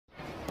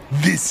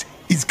This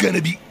is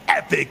gonna be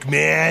epic,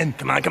 man.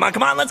 Come on,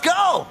 let's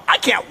go. I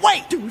can't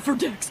wait. Do it for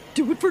Dex.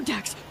 Do it for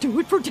Dex. Do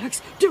it for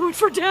Dex. Do it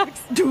for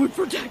Dex. Do it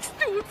for Dex.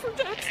 Do it for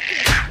Dex.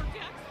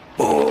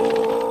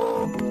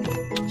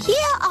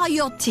 Here are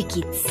your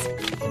tickets.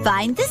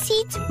 Find the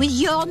seat with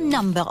your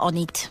number on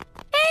it.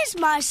 Here's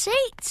my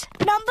seat.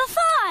 Number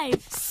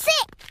 5,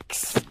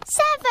 6,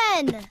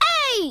 7,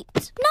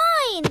 8,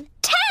 9,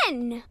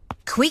 10.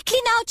 Quickly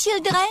now,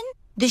 children.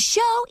 The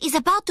show is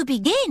about to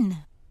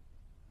begin.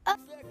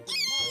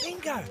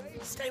 Bingo!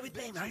 Stay with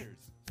me, mate.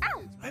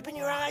 Oh, Open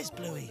your eyes,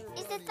 Bluey.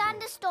 is the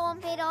thunderstorm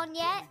bit on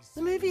yet?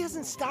 The movie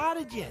hasn't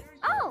started yet.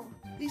 Oh.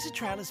 These are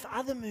trailers for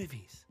other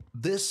movies.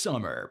 This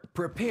summer,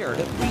 prepare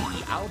to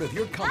be out of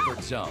your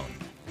comfort zone.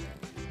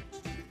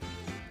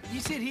 You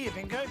sit here,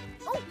 Bingo.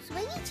 Oh,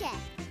 swingy chair.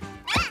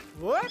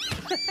 What?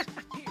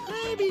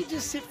 Maybe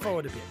just sit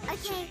forward a bit.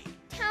 Okay,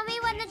 tell me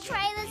when the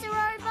trailers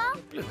are over.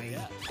 Bluey.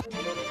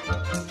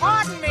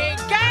 Pardon me,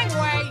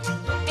 gangway!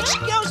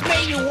 Excuse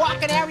me, you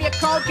walking area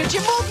code. Could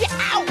you move your...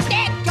 Ow,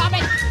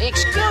 dadgummit!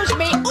 Excuse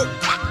me. Ooh,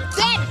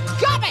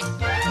 dadgummit!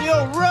 You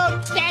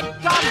rude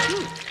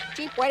dadgummit!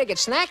 Cheap way to get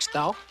snacks,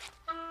 though.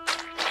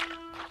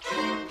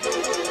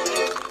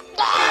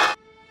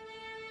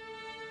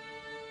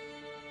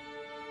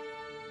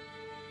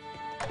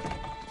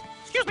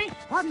 Excuse me,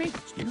 pardon me,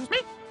 excuse me.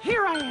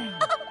 Here I am.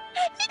 Oh,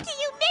 Mickey,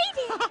 you made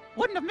it!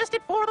 Wouldn't have missed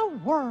it for the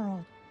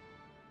world.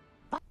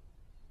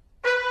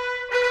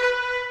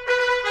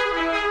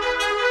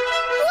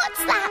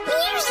 What's that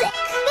music?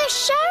 The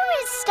show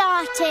is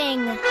starting.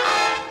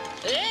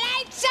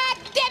 Lights are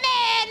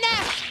dimming!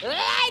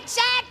 Lights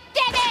are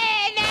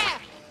dimming!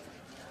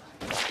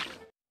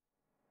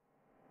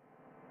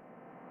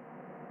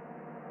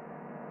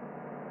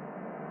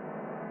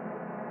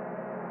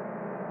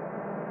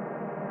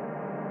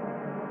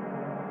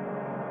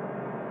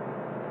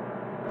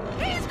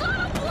 He's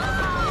gonna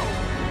blow!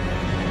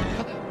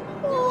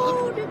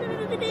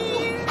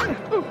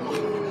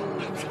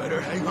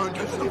 Better hang on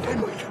to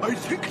something. I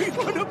think he's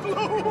gonna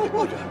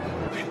blow.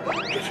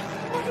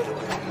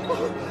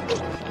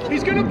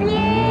 He's gonna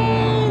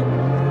blow!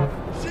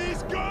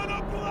 She's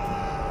gonna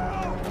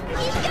blow!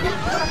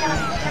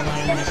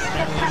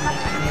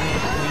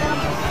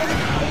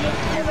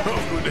 Oh,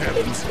 good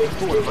heavens.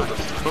 What am I?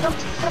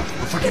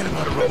 Forget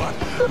about a robot.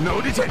 No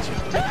detention.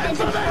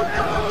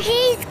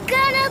 He's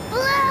gonna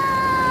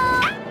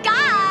blow!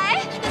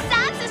 Guy, the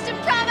sound system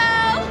promo!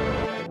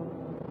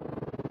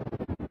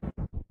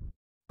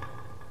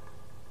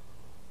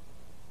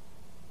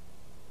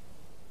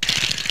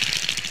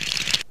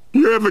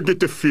 You ever get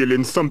the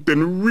feeling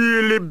something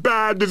really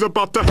bad is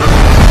about to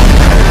happen?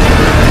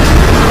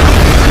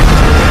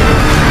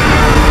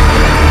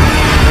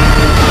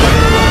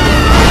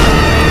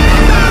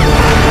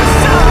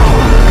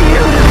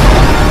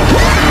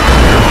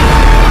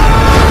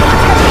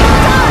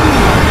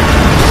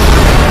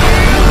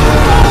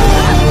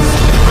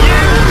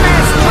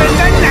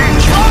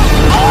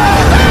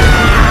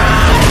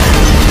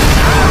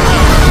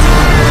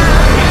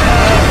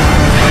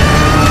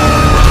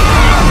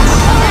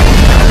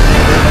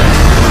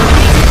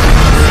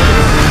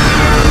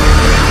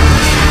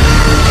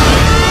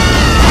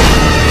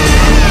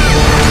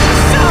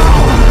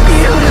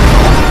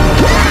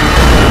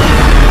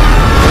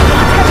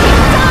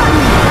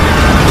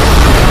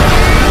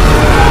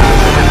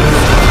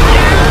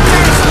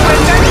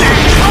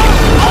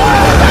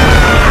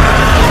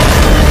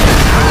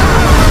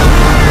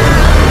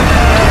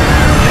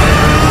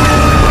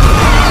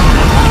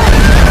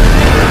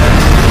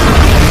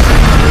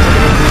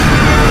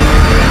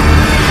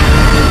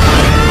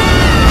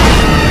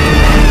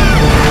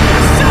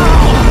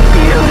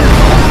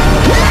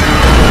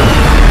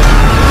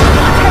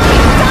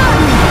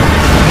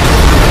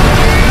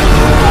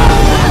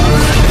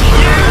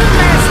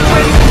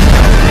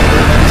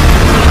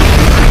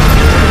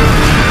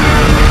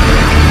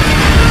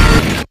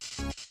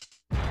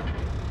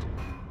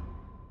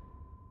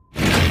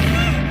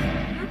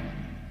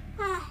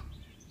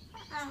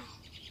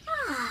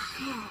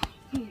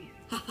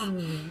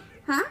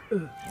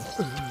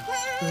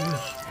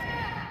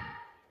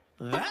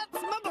 That's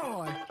my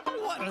boy.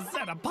 What a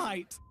set of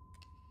pipes.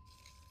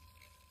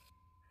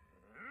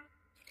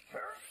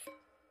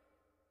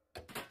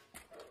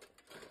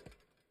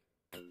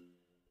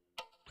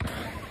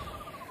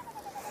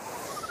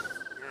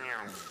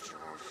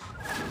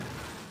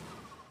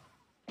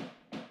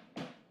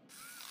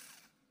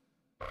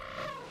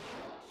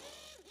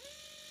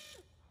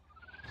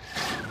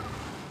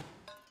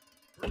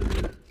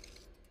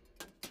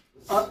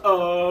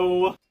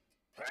 Uh-oh.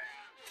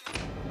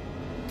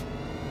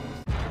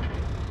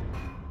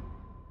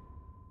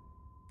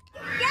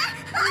 You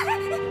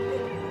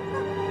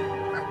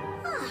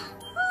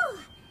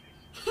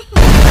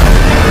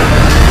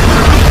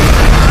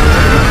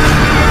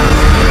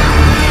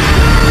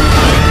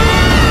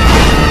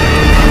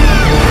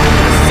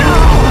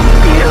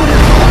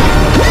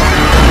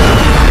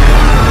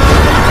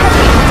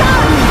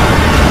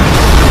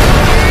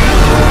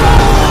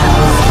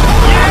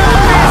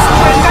messed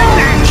with the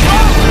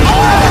natural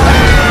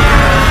order!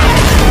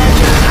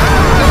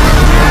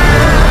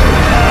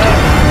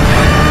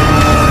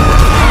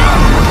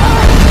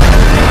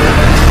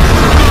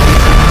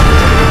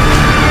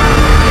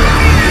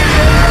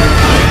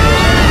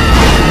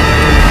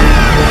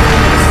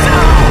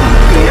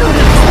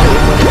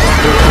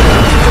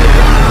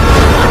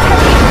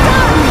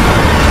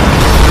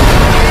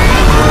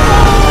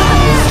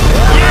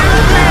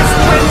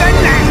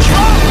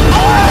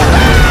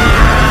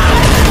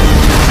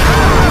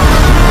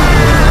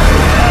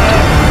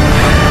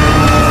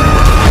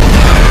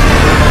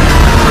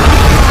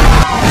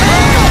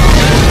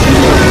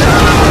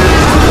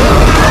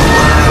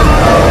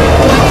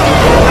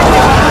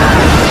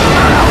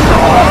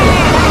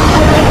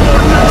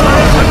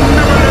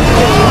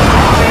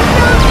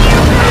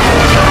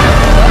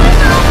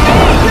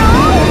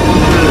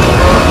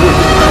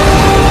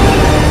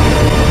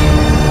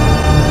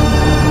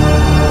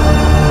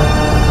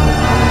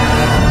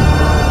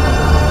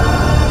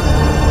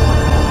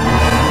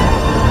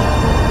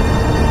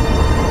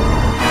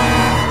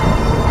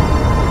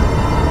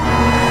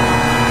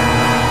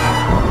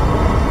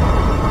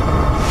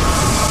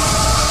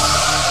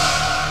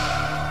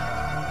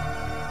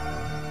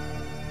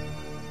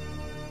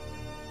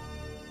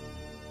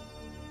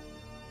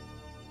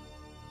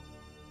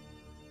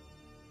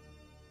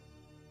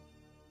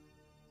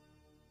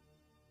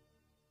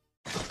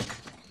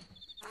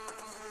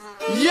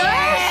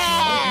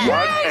 Yes!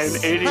 What an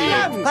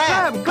idiot.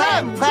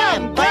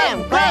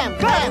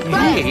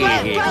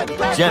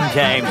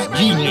 Sometimes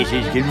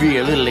geniuses can be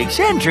a little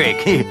eccentric.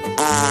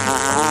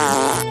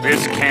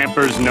 This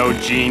camper's no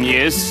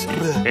genius.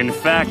 In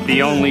fact,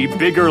 the only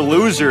bigger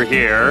loser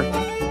here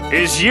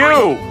is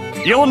you.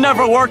 You'll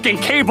never work in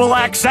cable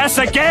access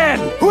again.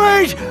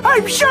 Wait,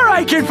 I'm sure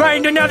I can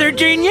find another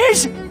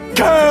genius.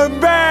 Come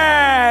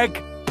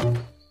back.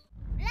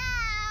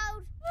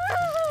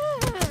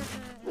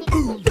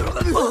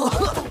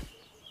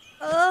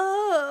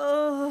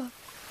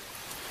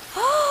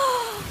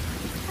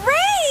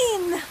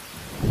 Rain!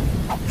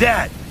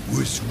 That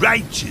was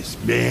righteous,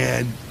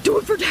 man. Do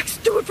it for Dex,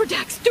 do it for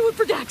Dex, do it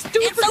for Dex,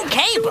 do it for Dex. It's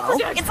okay, Bo.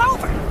 It's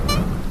over.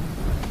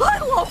 I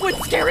love when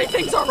scary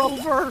things are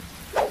over.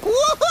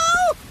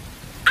 Woohoo!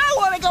 I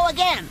want to go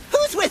again.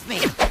 Who's with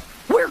me?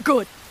 We're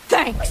good,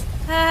 thanks.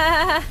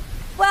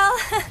 Well,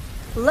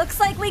 looks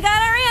like we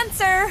got our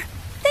answer.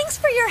 Thanks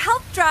for your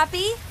help,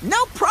 Droppy.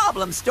 No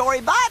problem,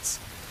 Storybots.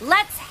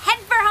 Let's head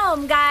for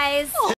home, guys.